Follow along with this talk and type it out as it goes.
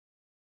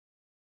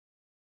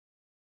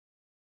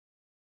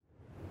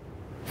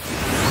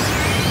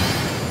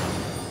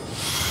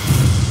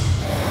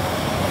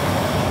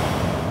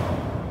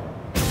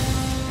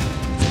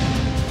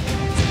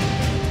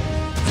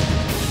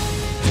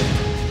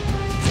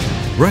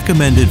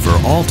Recommended for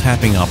all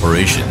tapping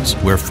operations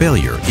where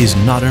failure is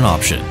not an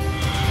option.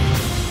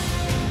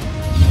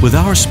 With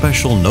our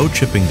special no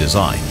chipping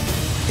design,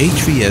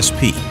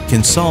 HVSP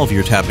can solve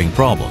your tapping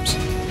problems.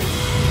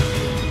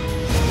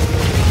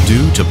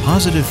 Due to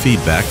positive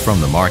feedback from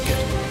the market,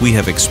 we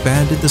have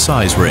expanded the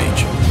size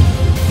range.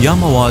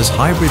 YAMAWA's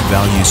hybrid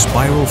value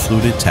spiral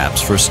fluted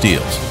taps for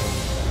steels.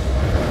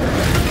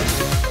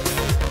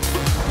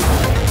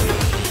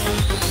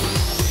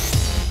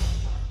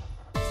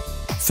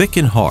 Thick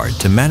and hard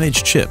to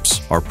manage chips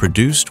are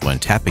produced when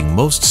tapping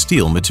most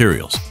steel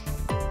materials.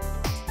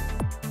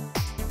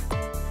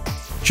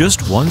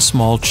 Just one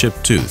small chip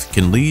tooth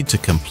can lead to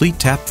complete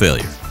tap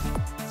failure.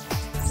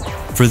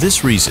 For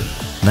this reason,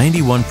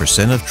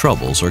 91% of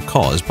troubles are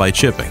caused by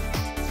chipping.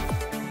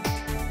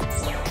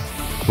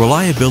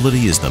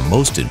 Reliability is the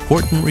most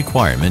important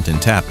requirement in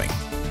tapping.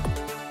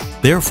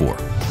 Therefore,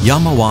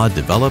 YAMAWA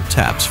developed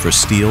taps for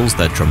steels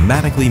that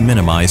dramatically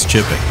minimize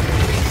chipping.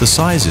 The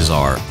sizes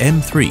are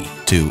M3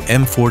 to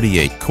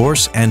M48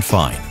 coarse and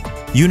fine,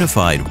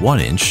 unified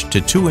 1-inch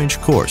to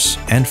 2-inch coarse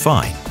and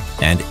fine,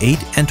 and 8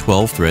 and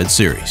 12 thread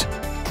series.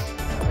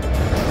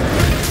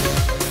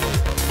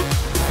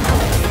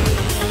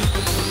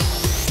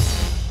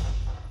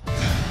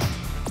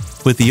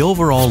 With the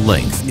overall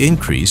length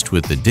increased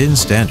with the DIN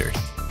standard,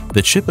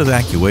 the chip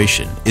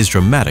evacuation is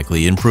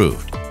dramatically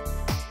improved.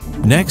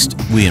 Next,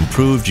 we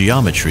improve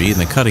geometry in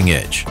the cutting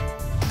edge.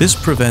 This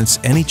prevents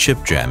any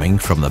chip jamming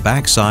from the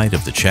backside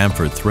of the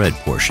chamfered thread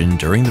portion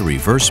during the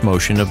reverse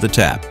motion of the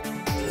tap.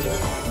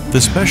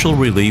 The special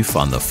relief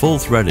on the full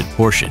threaded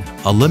portion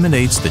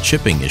eliminates the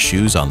chipping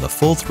issues on the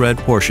full thread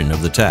portion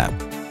of the tap.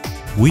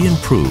 We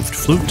improved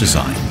flute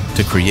design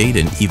to create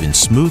an even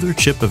smoother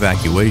chip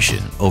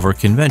evacuation over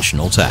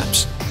conventional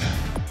taps.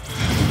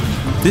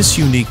 This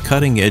unique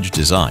cutting-edge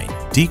design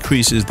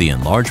decreases the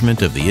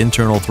enlargement of the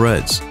internal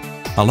threads,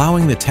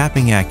 allowing the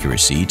tapping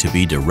accuracy to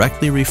be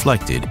directly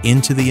reflected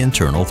into the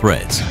internal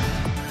threads.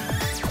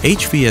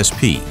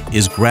 HVSP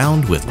is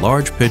ground with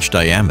large pitch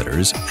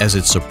diameters as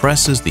it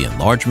suppresses the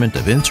enlargement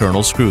of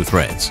internal screw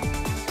threads.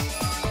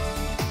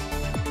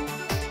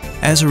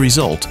 As a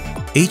result,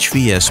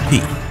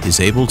 HVSP is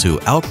able to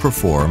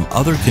outperform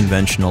other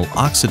conventional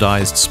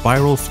oxidized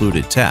spiral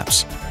fluted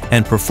taps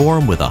and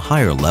perform with a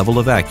higher level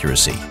of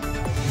accuracy.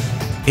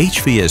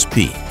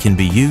 HVSP can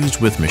be used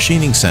with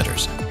machining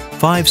centers,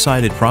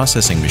 5-sided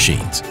processing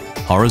machines,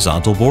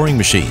 horizontal boring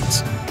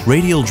machines,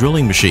 radial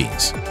drilling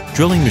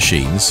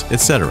machines,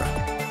 etc.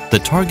 The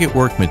target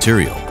work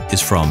material is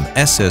from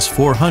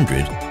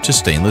SS400 to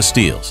stainless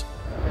steels.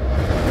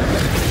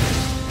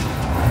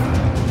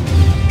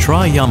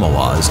 Try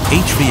YAMAWA's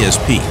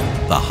HVSP,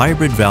 the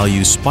hybrid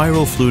value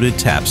spiral fluted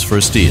taps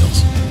for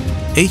steels.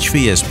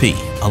 HVSP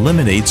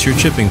eliminates your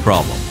chipping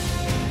problem.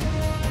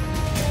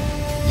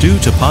 Due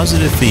to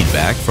positive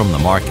feedback from the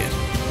market,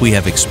 we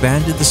have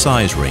expanded the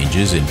size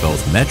ranges in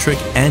both metric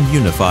and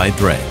unified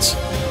threads.